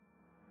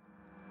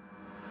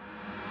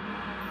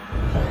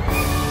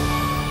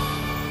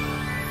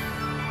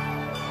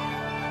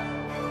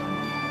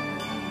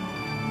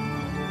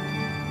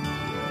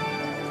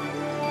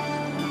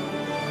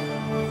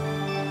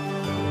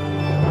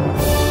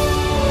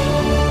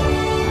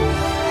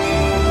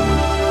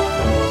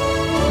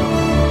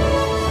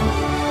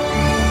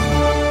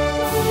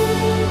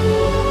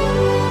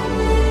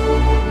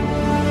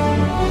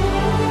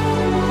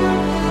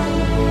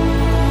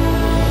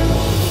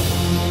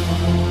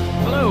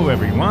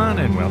everyone,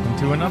 and welcome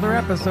to another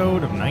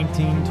episode of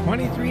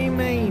 1923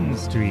 Main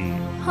Street,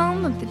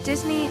 home of the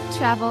Disney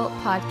Travel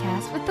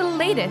Podcast with the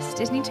latest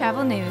Disney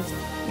travel news.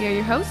 We are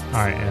your hosts.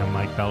 I am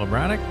Mike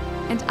Braddock.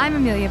 And I'm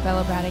Amelia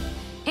Braddock.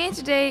 And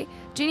today,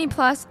 Genie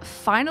Plus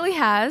finally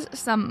has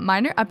some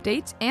minor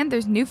updates, and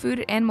there's new food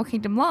at Animal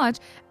Kingdom Lodge,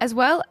 as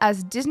well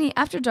as Disney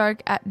After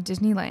Dark at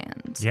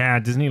Disneyland. Yeah,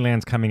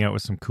 Disneyland's coming out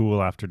with some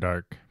cool After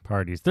Dark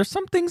parties. There's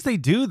some things they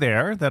do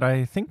there that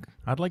I think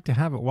I'd like to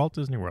have at Walt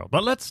Disney World.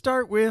 But let's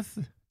start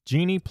with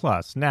Genie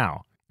Plus.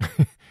 Now,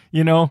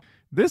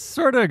 this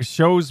sort of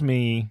shows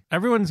me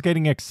everyone's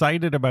getting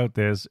excited about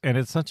this, and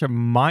it's such a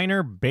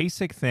minor,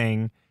 basic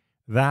thing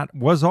that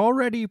was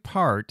already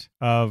part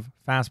of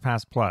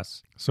FastPass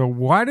Plus. So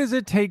why does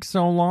it take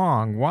so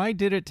long? Why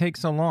did it take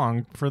so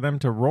long for them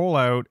to roll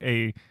out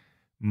a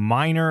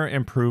minor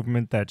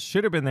improvement that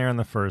should have been there in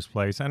the first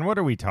place? And what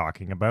are we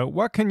talking about?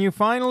 What can you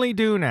finally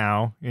do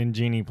now in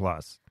Genie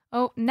Plus?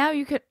 Oh, now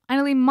you could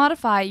finally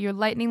modify your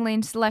Lightning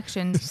Lane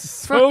selections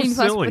So for Genie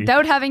Plus silly.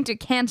 without having to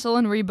cancel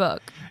and rebook.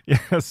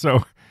 Yeah,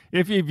 so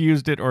if you've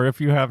used it or if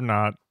you have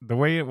not, the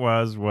way it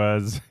was,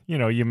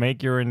 you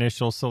make your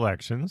initial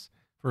selections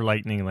for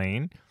Lightning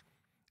Lane,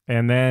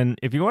 and then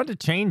if you wanted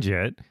to change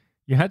it,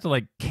 you had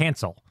to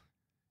cancel.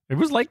 It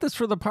was like this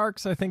for the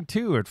parks, I think,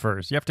 too, at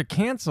first. You have to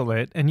cancel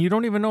it, and you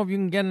don't even know if you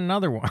can get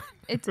another one.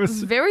 It's a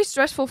very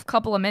stressful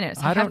couple of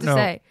minutes, I have to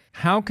say.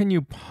 How can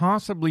you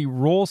possibly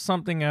roll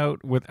something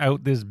out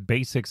without this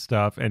basic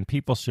stuff, and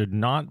people should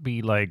not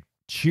be,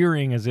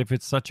 cheering as if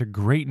it's such a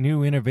great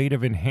new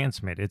innovative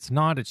enhancement. It's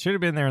not. It should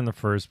have been there in the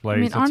first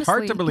place. It's honestly,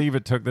 hard to believe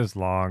it took this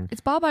long. It's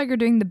Bob Iger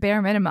doing the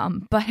bare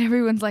minimum, but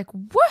everyone's like,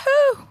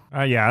 woohoo!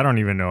 Yeah, I don't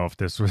even know if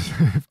this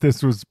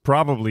was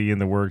probably in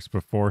the works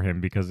before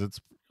him, because it's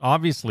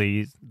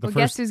obviously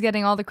guess who's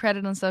getting all the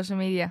credit on social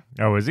media?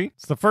 Oh, is he?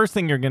 It's the first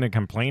thing you're going to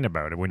complain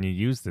about it when you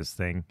use this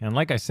thing. And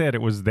like I said,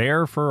 it was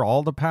there for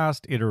all the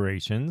past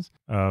iterations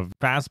of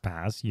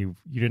FastPass. You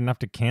didn't have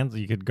to cancel.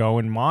 You could go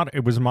and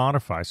it was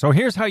modified. So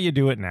here's how you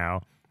do it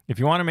now. If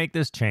you want to make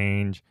this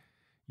change,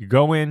 you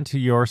go into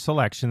your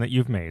selection that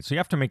you've made. So you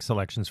have to make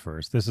selections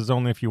first. This is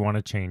only if you want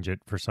to change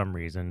it for some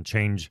reason,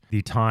 change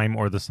the time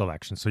or the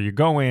selection. So you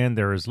go in,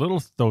 there's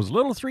those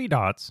little three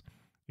dots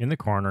in the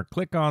corner,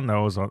 click on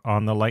those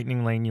on the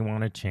Lightning Lane you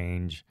want to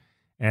change,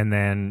 and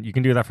then you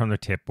can do that from the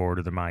tip board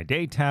or the My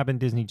Day tab in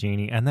Disney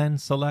Genie, and then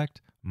select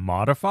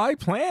Modify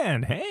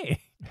Plan.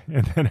 Hey!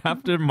 And then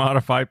after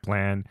Modify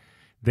Plan,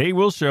 they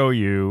will show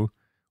you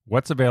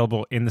what's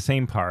available in the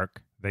same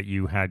park that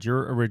you had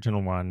your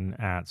original one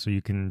at, so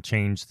you can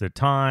change the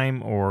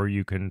time or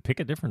you can pick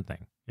a different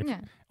thing.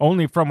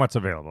 Only from what's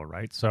available,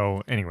 right?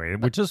 So anyway,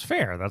 which is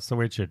fair. That's the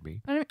way it should be.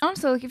 But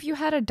also, if you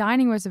had a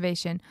dining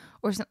reservation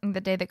or something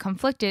the day that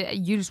conflicted,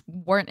 you just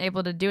weren't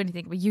able to do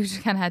anything, but you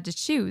just kind of had to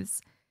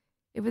choose.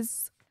 It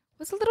was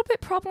a little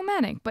bit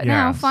problematic. But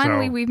now,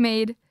 finally, we've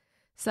made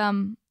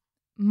some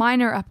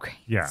minor upgrades.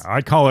 Yeah,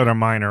 I call it a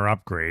minor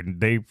upgrade.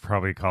 They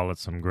probably call it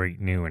some great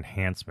new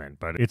enhancement,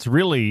 but it's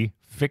really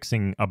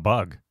fixing a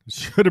bug. It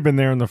should have been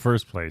there in the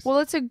first place. Well,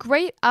 it's a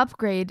great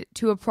upgrade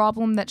to a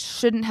problem that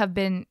shouldn't have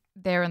been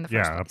there in the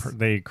first place.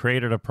 They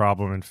created a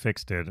problem and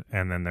fixed it,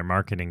 and then they're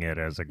marketing it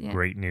as a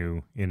great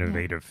new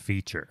innovative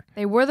feature.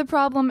 They were the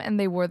problem and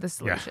they were the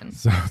solution. Yeah.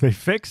 So they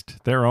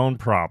fixed their own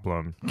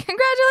problem.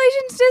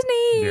 Congratulations,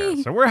 Disney!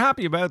 Yeah, so we're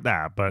happy about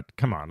that, but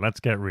come on, let's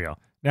get real.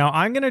 Now,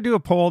 I'm going to do a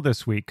poll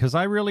this week because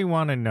I really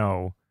want to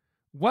know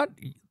what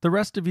the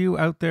rest of you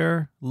out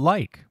there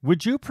like.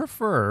 Would you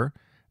prefer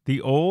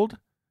the old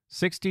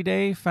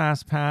 60-day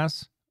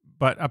FastPass,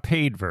 but a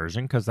paid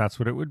version, because that's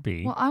what it would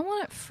be? Well, I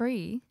want it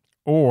free.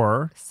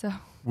 Or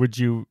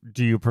do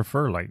you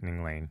prefer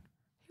Lightning Lane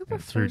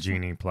through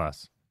Genie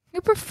Plus?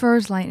 Who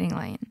prefers Lightning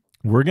Lane?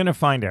 We're going to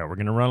find out. We're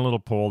going to run a little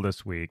poll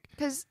this week.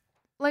 Because,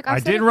 I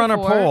did run a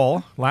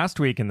poll last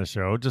week in the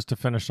show, just to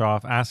finish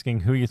off, asking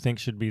who you think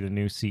should be the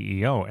new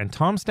CEO. And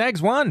Tom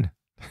Staggs won.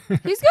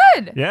 He's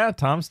good. Yeah,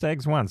 Tom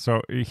Staggs won.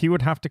 So he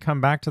would have to come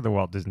back to the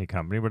Walt Disney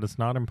Company, but it's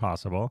not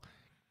impossible.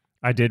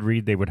 I did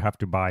read they would have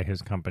to buy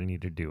his company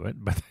to do it,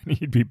 but then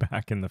he'd be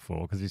back in the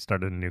fold because he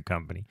started a new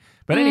company.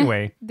 But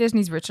anyway.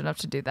 Disney's rich enough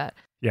to do that.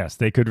 Yes,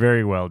 they could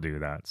very well do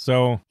that.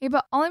 So. Yeah,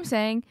 but all I'm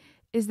saying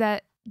is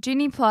that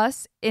Genie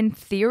Plus, in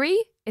theory,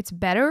 it's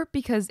better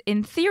because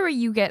in theory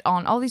you get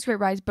on all these great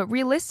rides, but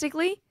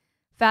realistically,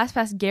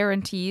 FastPass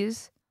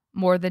guarantees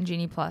more than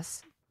Genie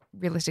Plus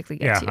realistically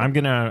gets you.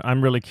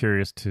 I'm really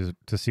curious to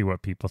see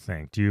what people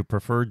think. Do you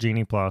prefer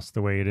Genie Plus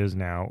the way it is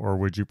now, or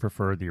would you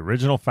prefer the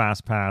original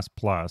FastPass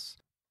Plus,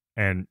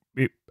 and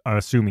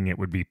assuming it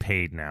would be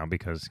paid now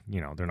because,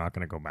 they're not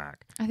going to go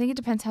back? I think it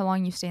depends how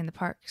long you stay in the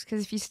parks,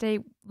 because if you stay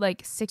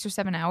 6 or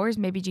 7 hours,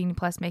 maybe Genie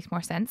Plus makes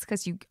more sense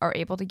because you are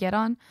able to get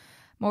on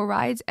more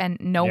rides and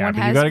no one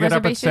has reservations. You got to get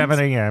up at 7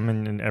 a.m.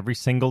 and every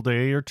single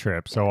day of your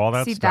trip, so all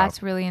that stuff.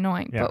 That's really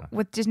annoying. Yeah. But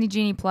with Disney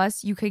Genie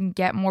Plus, you can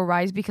get more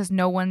rides because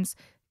no one's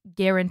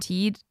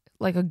guaranteed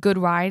a good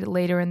ride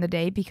later in the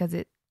day because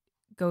it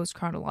goes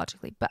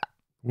chronologically. But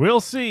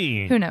We'll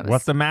see. Who knows?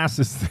 What the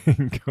masses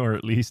think, or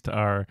at least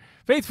our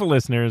faithful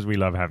listeners. We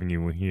love having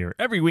you here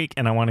every week,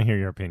 and I want to hear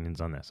your opinions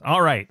on this.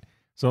 All right.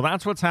 So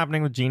that's what's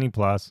happening with Genie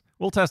Plus.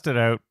 We'll test it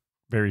out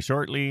very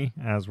shortly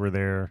as we're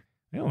there,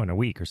 in a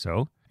week or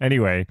so.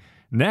 Anyway,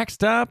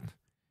 next up,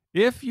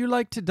 if you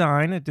like to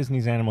dine at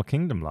Disney's Animal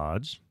Kingdom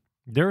Lodge,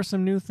 there are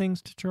some new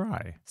things to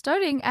try.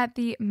 Starting at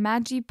the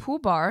Magi Pool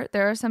Bar,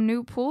 there are some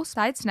new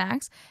poolside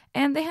snacks,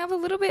 and they have a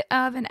little bit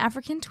of an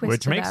African twist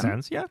Which to makes them.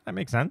 sense. Yeah, that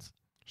makes sense.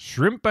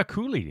 Shrimp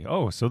bakuli.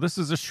 Oh, so this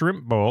is a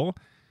shrimp bowl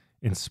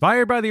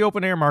inspired by the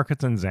open-air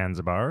markets in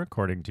Zanzibar,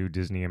 according to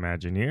Disney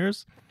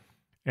Imagineers.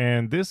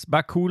 And this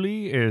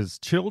bakuli is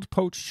chilled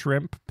poached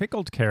shrimp,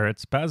 pickled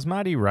carrots,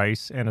 basmati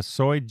rice, and a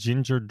soy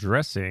ginger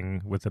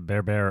dressing with a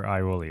berber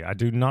aioli. I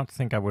do not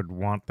think I would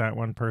want that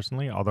one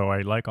personally, although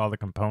I like all the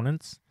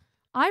components.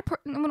 I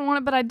wouldn't want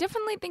it, but I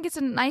definitely think it's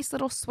a nice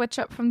little switch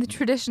up from the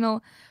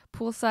traditional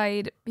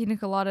poolside pina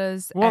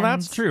coladas. Well,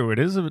 that's true. It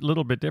is a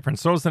little bit different.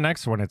 So is the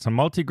next one. It's a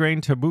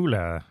multigrain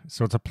tabbouleh.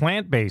 So it's a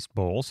plant-based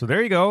bowl. So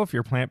there you go. If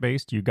you're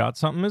plant-based, you got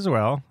something as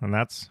well. And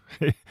that's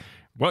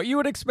what you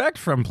would expect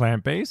from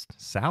plant-based.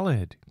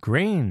 Salad,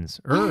 grains,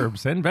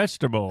 herbs, and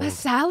vegetables. A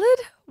salad?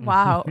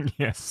 Wow.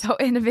 Yes. So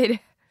innovative.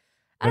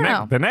 I don't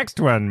know. The next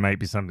one might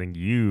be something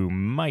you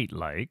might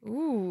like.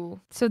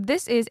 Ooh. So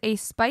this is a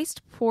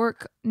spiced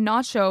pork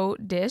nacho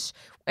dish,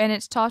 and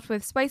it's topped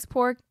with spiced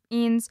pork,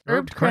 beans,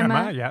 herbed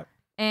crema, yeah,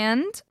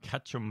 and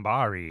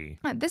kachumbari.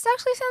 This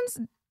actually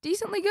sounds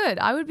decently good.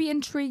 I would be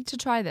intrigued to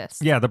try this.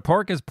 Yeah, the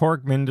pork is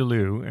pork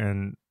vindaloo,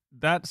 and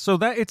that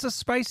it's a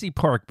spicy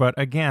pork, but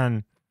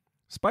again,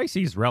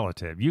 spicy is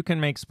relative. You can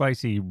make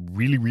spicy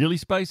really, really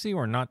spicy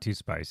or not too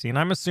spicy, and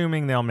I'm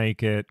assuming they'll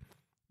make it,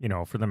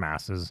 for the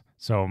masses.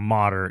 So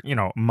moderate,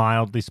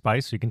 mildly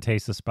spiced, so you can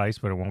taste the spice,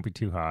 but it won't be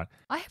too hot.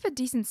 I have a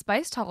decent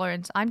spice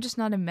tolerance. I'm just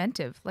not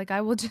inventive. Like,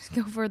 I will just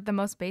go for the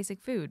most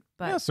basic food.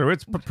 But yeah, so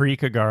it's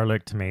paprika,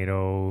 garlic,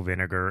 tomato,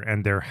 vinegar,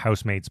 and their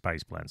house-made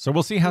spice blend. So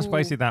we'll see how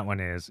spicy that one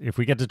is. If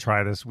we get to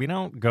try this, we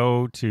don't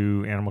go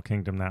to Animal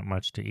Kingdom that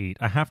much to eat.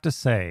 I have to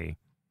say,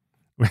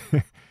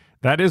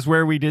 that is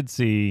where we did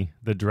see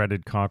the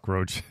dreaded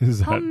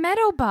cockroaches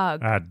palmetto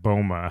bug. At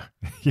Boma.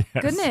 Yes.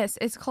 Goodness,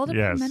 it's called a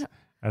palmetto.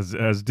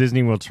 As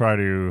Disney will try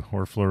to,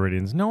 or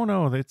Floridians,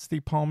 no, it's the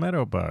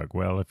palmetto bug.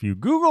 Well, if you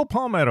Google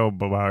palmetto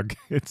bug,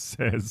 it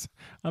says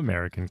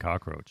American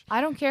cockroach.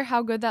 I don't care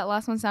how good that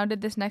last one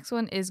sounded. This next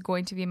one is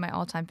going to be my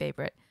all-time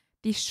favorite.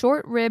 The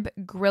short rib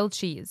grilled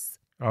cheese.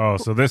 Oh,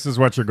 so this is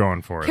what you're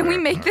going for. Can we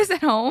make this at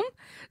home?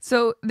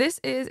 So this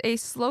is a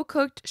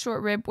slow-cooked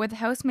short rib with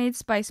house-made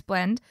spice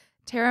blend,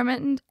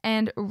 tamarind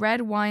and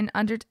red wine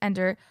under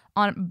tender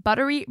on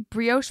buttery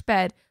brioche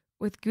bed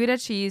with Gouda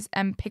cheese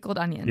and pickled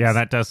onions. Yeah,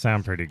 that does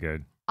sound pretty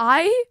good.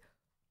 I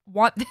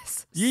want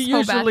this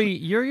You're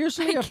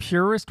usually like, a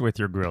purist with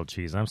your grilled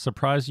cheese. I'm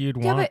surprised you'd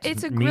want but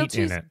it's a meat grilled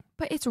cheese, in it.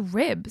 But it's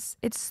ribs.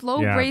 It's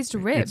slow-braised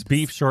ribs. It's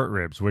beef short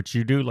ribs, which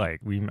you do like.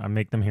 I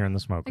make them here in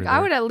the smoker. I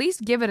would at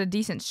least give it a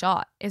decent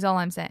shot, is all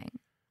I'm saying.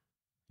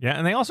 Yeah,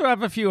 and they also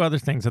have a few other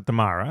things at the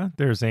Mara.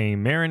 There's a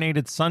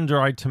marinated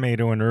sun-dried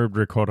tomato and herb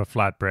ricotta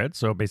flatbread,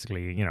 so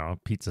basically,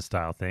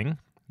 pizza-style thing.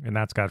 And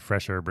that's got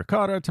fresh herb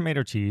ricotta,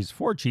 tomato cheese,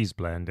 4 cheese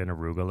blend, and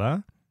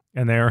arugula.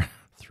 And there are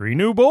 3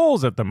 new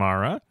bowls at the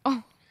Mara.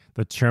 Oh.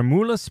 The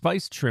Chermoula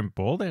spiced shrimp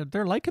bowl.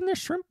 They're liking their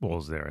shrimp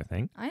bowls there, I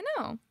think. I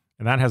know.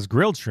 And that has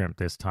grilled shrimp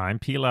this time,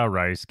 pilau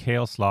rice,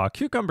 kale slaw,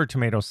 cucumber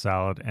tomato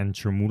salad, and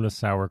Chermoula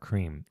sour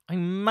cream. I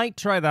might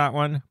try that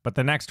one, but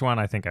the next one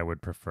I think I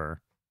would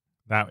prefer.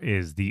 That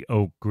is the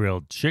oak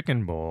grilled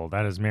chicken bowl.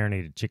 That is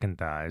marinated chicken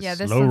thighs, yeah,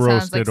 this slow one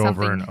sounds roasted like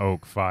over an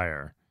oak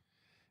fire.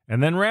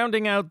 And then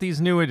rounding out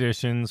these new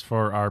additions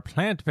for our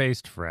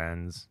plant-based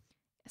friends.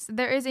 So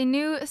there is a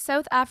new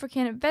South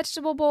African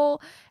vegetable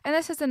bowl, and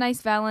this has a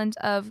nice balance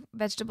of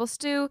vegetable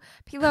stew,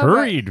 pilau.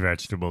 Curried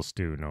vegetable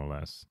stew, no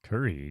less.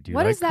 Curry. Do you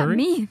what like does that curry?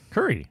 mean?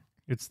 Curry.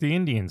 It's the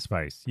Indian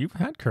spice. You've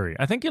had curry.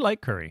 I think you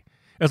like curry.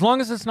 As long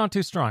as it's not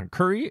too strong.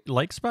 Curry,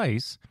 like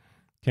spice,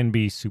 can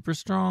be super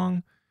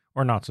strong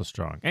or not so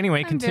strong.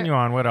 Anyway, continue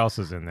on. What else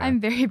is in there?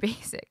 I'm very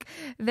basic.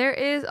 There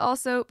is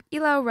also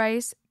pilau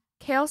rice,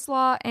 kale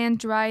slaw, and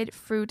dried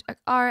fruit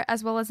acar,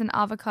 as well as an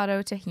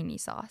avocado tahini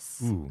sauce.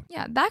 Ooh.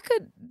 Yeah,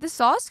 the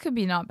sauce could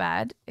be not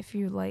bad if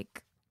you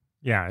like.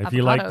 Yeah, if avocados.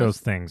 you like those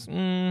things.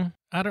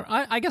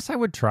 I guess I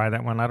would try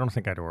that one. I don't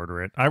think I'd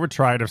order it. I would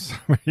try it if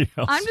somebody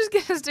else. I'm just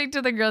going to stick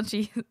to the grilled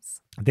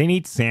cheese. They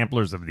need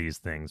samplers of these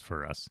things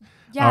for us.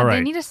 Yeah, all right.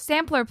 They need a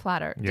sampler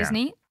platter, Yeah.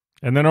 Disney.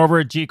 And then over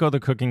at Jico, the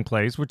cooking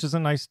place, which is a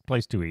nice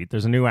place to eat,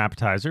 there's a new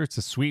appetizer. It's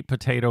a sweet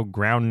potato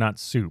groundnut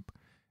soup.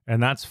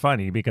 And that's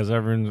funny because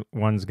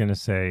everyone's going to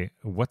say,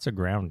 what's a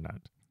groundnut?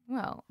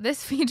 Well,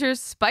 this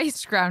features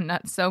spiced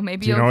groundnuts, so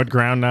maybe Do you know what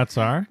groundnuts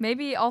are?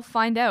 Maybe I'll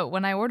find out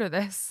when I order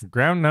this.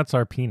 Groundnuts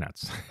are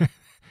peanuts.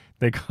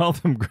 They call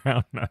them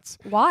groundnuts.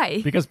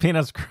 Why? Because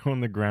peanuts grow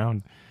in the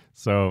ground.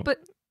 So, but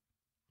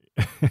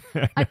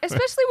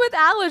especially with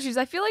allergies,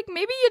 I feel like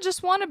maybe you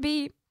just want to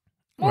be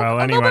a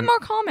little bit more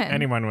common.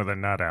 Anyone with a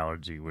nut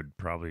allergy would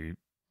probably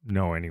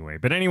know anyway.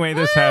 But anyway,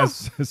 this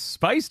has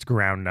spiced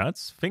ground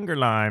nuts, finger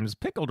limes,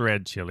 pickled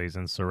red chilies,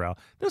 and sorrel.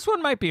 This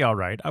one might be all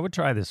right. I would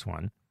try this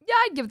one. Yeah,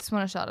 I'd give this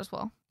one a shot as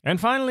well. And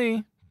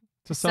finally,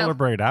 to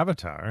celebrate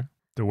Avatar,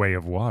 The Way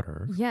of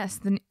Water. Yes,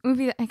 the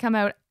movie that came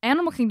out,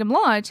 Animal Kingdom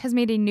Lodge, has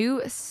made a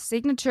new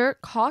signature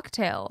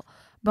cocktail.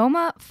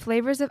 Boma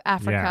Flavors of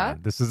Africa. Yeah,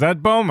 this is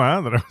that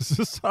Boma that I was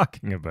just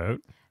talking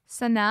about.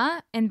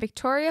 Sanaa and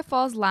Victoria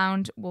Falls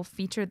Lounge will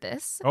feature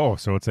this. Oh,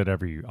 so it's at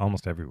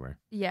almost everywhere.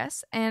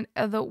 Yes, and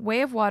The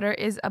Way of Water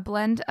is a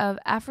blend of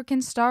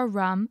African Star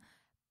rum,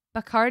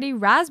 Bacardi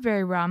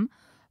raspberry rum,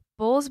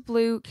 Bull's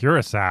Blue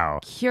Curacao.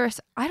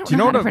 I don't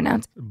know how to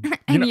pronounce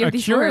any of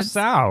these words.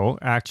 Curacao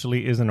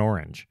actually is an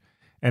orange.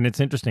 And it's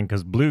interesting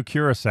because blue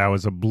Curacao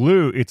is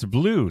it's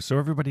blue, so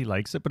everybody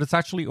likes it, but it's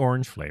actually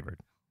orange flavored.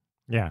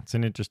 Yeah, it's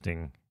an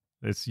interesting,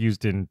 it's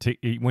used in,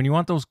 when you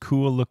want those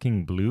cool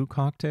looking blue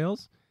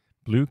cocktails,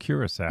 blue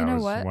Curacao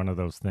is one of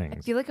those things.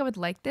 I feel like I would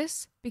like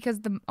this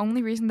because the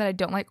only reason that I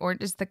don't like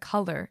orange is the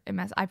color.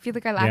 I feel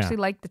like I'd actually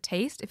like the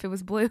taste if it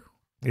was blue.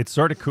 It's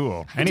sort of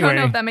cool. Anyway, I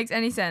don't know if that makes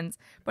any sense,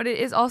 but it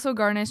is also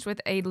garnished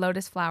with a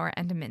lotus flower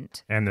and a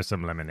mint. And there's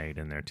some lemonade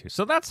in there too.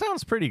 So that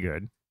sounds pretty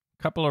good.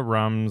 Couple of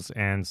rums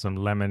and some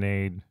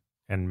lemonade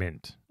and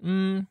mint.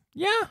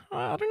 Yeah,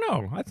 I don't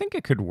know. I think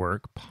it could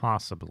work,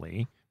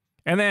 possibly.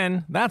 And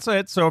then that's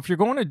it. So if you're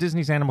going to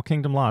Disney's Animal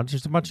Kingdom Lodge,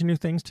 there's a bunch of new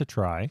things to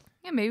try.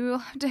 Yeah, maybe we'll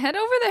have to head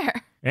over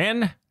there.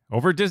 And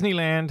over at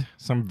Disneyland,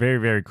 some very,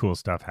 very cool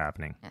stuff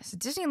happening. Yeah, so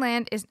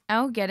Disneyland is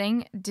now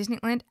getting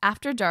Disneyland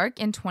After Dark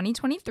in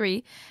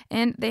 2023,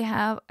 and they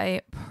have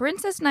a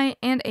Princess Night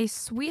and a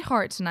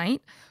Sweethearts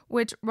Night,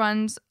 which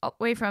runs all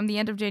the way from the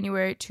end of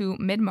January to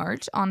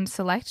mid-March on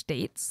select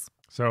dates.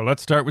 So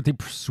let's start with the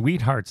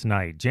Sweethearts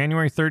Night.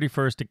 January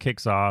 31st, it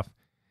kicks off,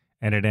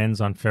 and it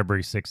ends on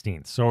February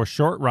 16th. So a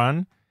short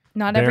run.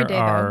 Not every day,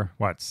 though.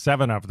 There are,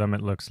 7 of them,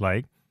 it looks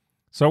like.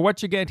 So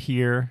what you get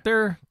here,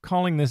 they're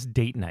calling this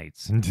date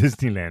nights in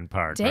Disneyland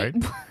Park, right?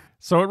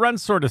 So it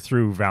runs sort of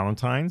through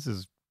Valentine's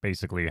is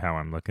basically how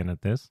I'm looking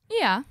at this.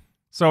 Yeah.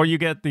 So you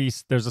get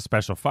there's a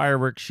special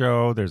fireworks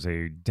show. There's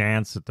a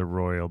dance at the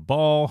Royal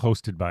Ball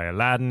hosted by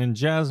Aladdin and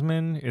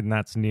Jasmine, and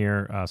that's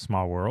near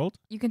Small World.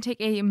 You can take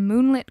a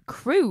moonlit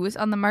cruise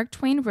on the Mark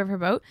Twain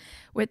riverboat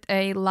with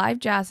a live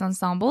jazz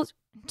ensemble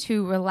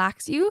to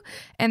relax you.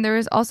 And there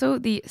is also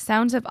the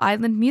Sounds of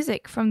Island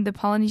music from the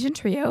Polynesian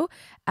Trio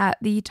at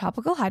the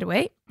Tropical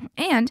Hideaway.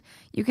 And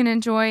you can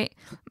enjoy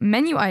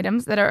menu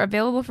items that are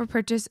available for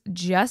purchase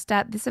just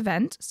at this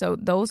event. So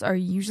those are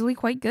usually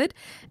quite good.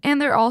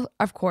 And there are all,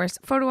 of course,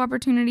 photo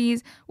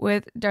opportunities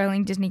with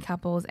darling Disney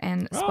couples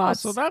and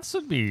spots. So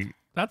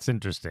that's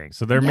interesting.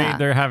 So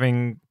they're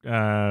having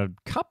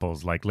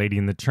couples like Lady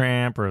and the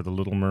Tramp or The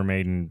Little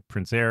Mermaid and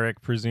Prince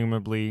Eric,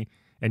 presumably.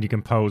 And you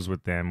can pose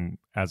with them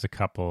as a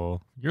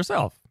couple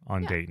yourself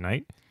on date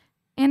night.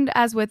 And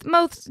as with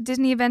most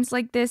Disney events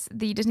like this,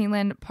 the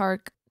Disneyland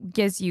Park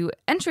gives you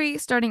entry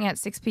starting at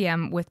 6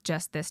 p.m. with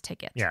just this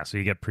ticket. Yeah, so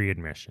you get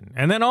pre-admission.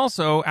 And then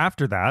also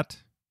after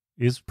that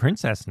is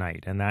Princess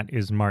Night, and that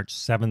is March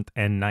 7th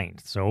and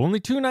 9th. So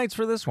only 2 nights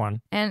for this one.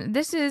 And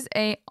this is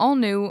a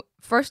all-new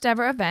first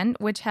ever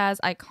event, which has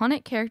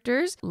iconic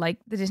characters like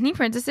the Disney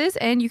princesses,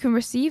 and you can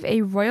receive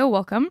a royal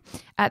welcome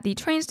at the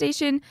train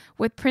station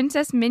with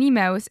Princess Minnie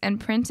Mouse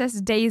and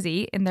Princess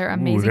Daisy in their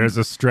amazing... Ooh, there's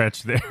a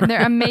stretch there.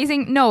 They're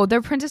amazing. No,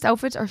 their princess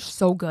outfits are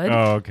so good.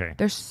 Oh, okay.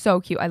 They're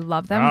so cute. I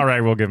love them. All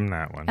right, we'll give them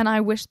that one. And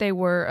I wish they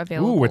were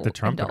available. Ooh, with the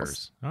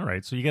trumpeters. All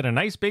right, so you get a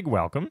nice big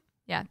welcome.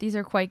 Yeah, these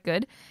are quite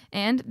good.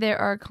 And there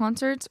are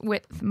concerts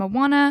with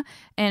Moana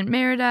and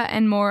Merida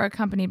and more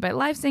accompanied by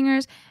live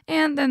singers.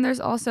 And then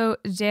there's also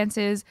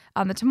dances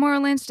on the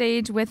Tomorrowland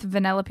stage with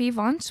Vanellope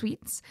Von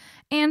Sweets.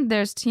 And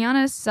there's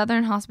Tiana's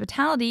Southern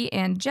Hospitality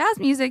and jazz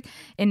music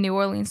in New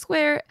Orleans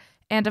Square.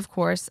 And of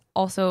course,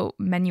 also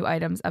menu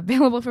items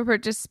available for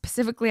purchase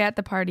specifically at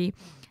the party.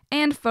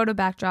 And photo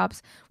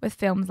backdrops with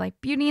films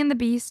like Beauty and the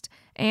Beast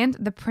and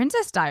The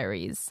Princess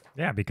Diaries.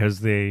 Yeah,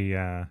 because they...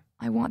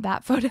 I want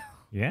that photo.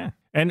 Yeah.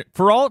 And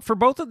for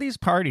both of these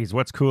parties,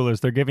 what's cool is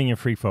they're giving you a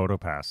free photo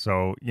pass.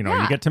 So, you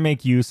get to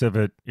make use of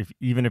it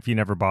even if you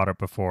never bought it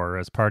before.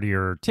 As part of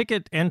your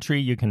ticket entry,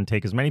 you can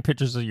take as many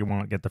pictures as you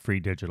want, get the free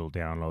digital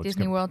downloads.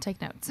 Disney World,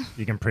 take notes.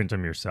 You can print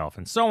them yourself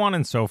and so on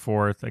and so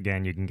forth.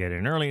 Again, you can get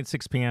in early at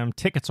 6 p.m.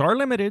 Tickets are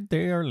limited.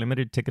 They are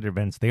limited ticket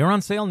events. They are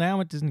on sale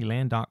now at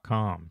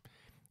Disneyland.com.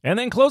 And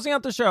then closing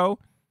out the show,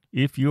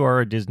 if you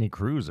are a Disney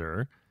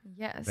cruiser...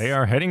 Yes. They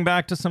are heading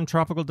back to some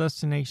tropical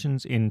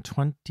destinations in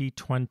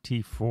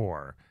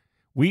 2024.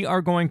 We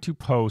are going to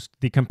post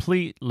the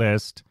complete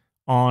list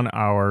on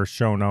our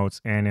show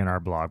notes and in our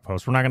blog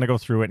post. We're not going to go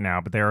through it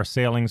now, but there are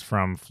sailings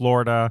from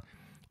Florida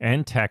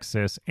and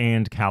Texas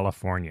and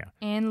California.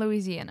 And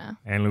Louisiana.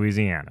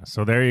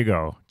 So there you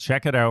go.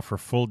 Check it out for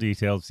full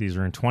details. These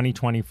are in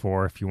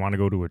 2024. If you want to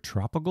go to a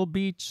tropical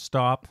beach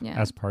stop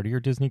as part of your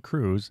Disney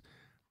cruise,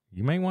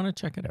 you may want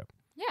to check it out.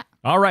 Yeah.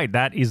 All right,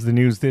 that is the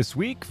news this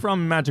week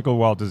from Magical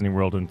Walt Disney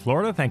World in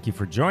Florida. Thank you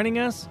for joining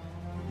us.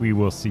 We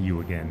will see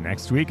you again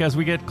next week as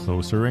we get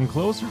closer and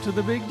closer to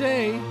the big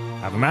day.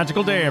 Have a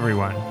magical day,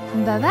 everyone.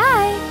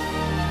 Bye-bye.